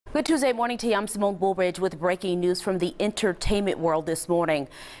Good Tuesday morning to you. I'm Simone Bullbridge with breaking news from the entertainment world this morning.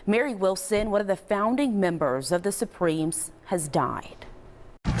 Mary Wilson, one of the founding members of the Supremes, has died.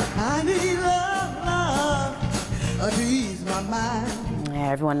 I need love to ease my mind.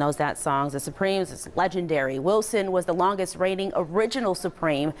 Everyone knows that song. The Supremes is legendary. Wilson was the longest reigning original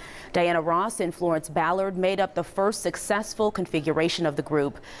Supreme. Diana Ross and Florence Ballard made up the first successful configuration of the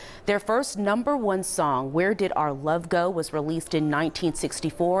group. Their first #1 song, Where Did Our Love Go, was released in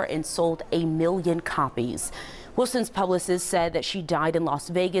 1964 and sold 1 million copies. Wilson's publicist said that she died in Las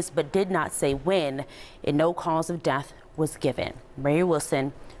Vegas but did not say when, and no cause of death was given. Mary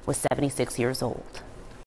Wilson was 76 years old.